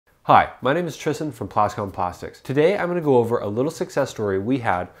Hi, my name is Tristan from Plascon Plastics. Today I'm going to go over a little success story we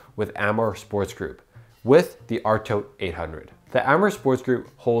had with Amer Sports Group with the ArcTote 800. The Amer Sports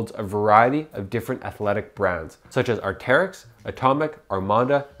Group holds a variety of different athletic brands such as Arc'teryx, Atomic,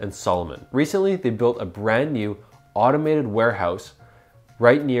 Armada, and Solomon. Recently they built a brand new automated warehouse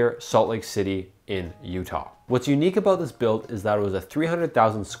right near Salt Lake City in Utah. What's unique about this build is that it was a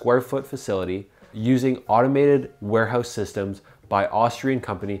 300,000 square foot facility using automated warehouse systems by Austrian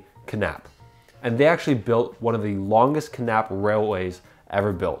company KNAPP. And they actually built one of the longest KNAPP railways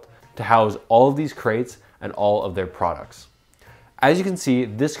ever built to house all of these crates and all of their products. As you can see,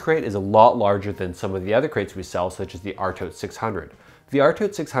 this crate is a lot larger than some of the other crates we sell, such as the ArcTote 600. The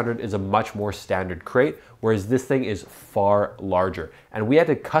ArcTote 600 is a much more standard crate, whereas this thing is far larger. And we had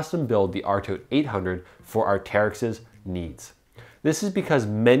to custom build the ArcTote 800 for Arc'teryx's needs. This is because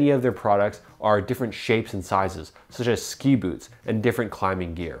many of their products are different shapes and sizes, such as ski boots and different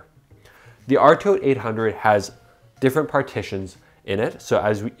climbing gear. The ArcTote 800 has different partitions in it. So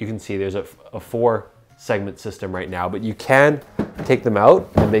as you can see, there's a 4-segment system right now, but you can take them out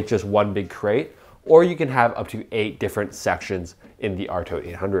and make just one big crate, or you can have up to 8 different sections in the ArcTote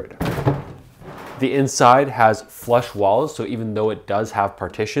 800. The inside has flush walls, so even though it does have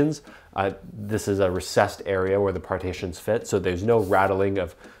partitions, this is a recessed area where the partitions fit, so there's no rattling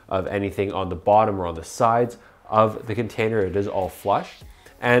of anything on the bottom or on the sides of the container. It is all flush.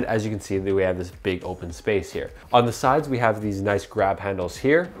 And as you can see, we have this big open space here. On the sides, we have these nice grab handles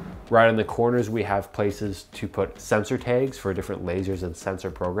here. Right in the corners, we have places to put sensor tags for different lasers and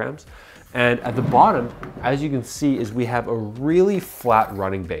sensor programs. And at the bottom, as you can see, is we have a really flat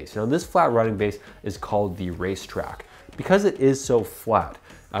running base. Now this flat running base is called the racetrack. Because it is so flat,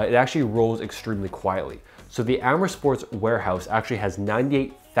 it actually rolls extremely quietly. So the Amer Sports warehouse actually has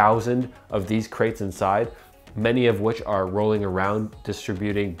 98,000 of these crates inside, many of which are rolling around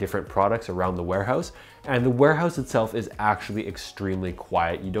distributing different products around the warehouse. And the warehouse itself is actually extremely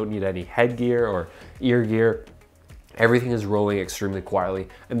quiet. You don't need any headgear or ear gear. Everything is rolling extremely quietly,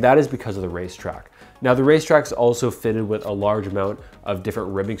 and that is because of the racetrack. Now the racetrack is also fitted with a large amount of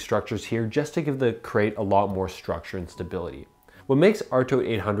different ribbing structures here just to give the crate a lot more structure and stability. What makes ArcTote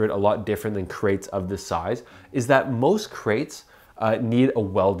 800 a lot different than crates of this size is that most crates need a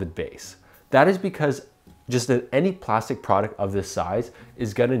welded base. That is because just any plastic product of this size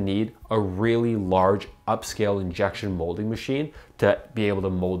is gonna need a really large upscale injection molding machine to be able to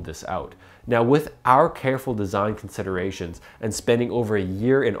mold this out. Now with our careful design considerations and spending over a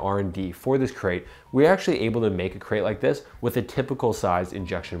year in R&D for this crate, we're actually able to make a crate like this with a typical size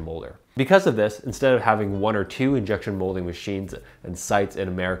injection molder. Because of this, instead of having 1 or 2 injection molding machines and sites in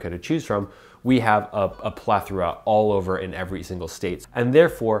America to choose from, we have a plethora all over in every single state. And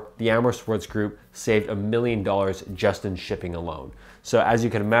therefore, the Amer Sports Group saved $1 million just in shipping alone. So as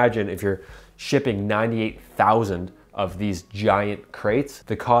you can imagine, if you're shipping 98,000 of these giant crates,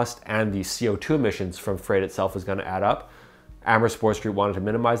 the cost and the CO2 emissions from freight itself is gonna add up. Amer Sports Group wanted to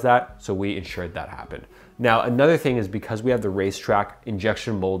minimize that, so we ensured that happened. Now, another thing is because we have the racetrack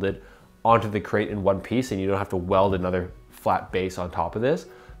injection molded onto the crate in one piece and you don't have to weld another flat base on top of this,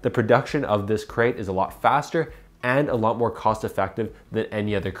 the production of this crate is a lot faster and a lot more cost effective than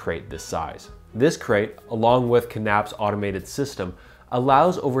any other crate this size. This crate, along with KNAPP's automated system,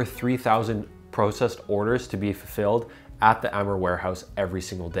 allows over 3,000 processed orders to be fulfilled at the Amer warehouse every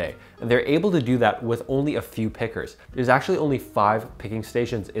single day. And they're able to do that with only a few pickers. There's actually only 5 picking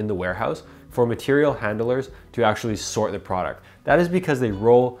stations in the warehouse for material handlers to actually sort the product. That is because they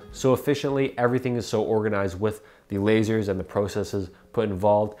roll so efficiently, everything is so organized with the lasers and the processes put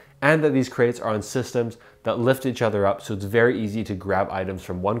involved, and that these crates are on systems that lift each other up, so it's very easy to grab items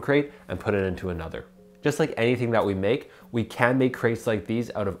from one crate and put it into another. Just like anything that we can make crates like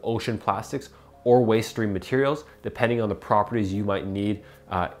these out of ocean plastics or waste stream materials, depending on the properties you might need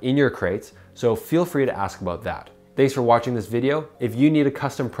in your crates. So feel free to ask about that. Thanks for watching this video. If you need a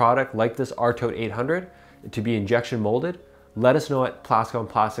custom product like this ArcTote 800 to be injection molded, let us know at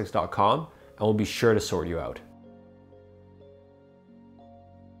plasconplastics.com and we'll be sure to sort you out.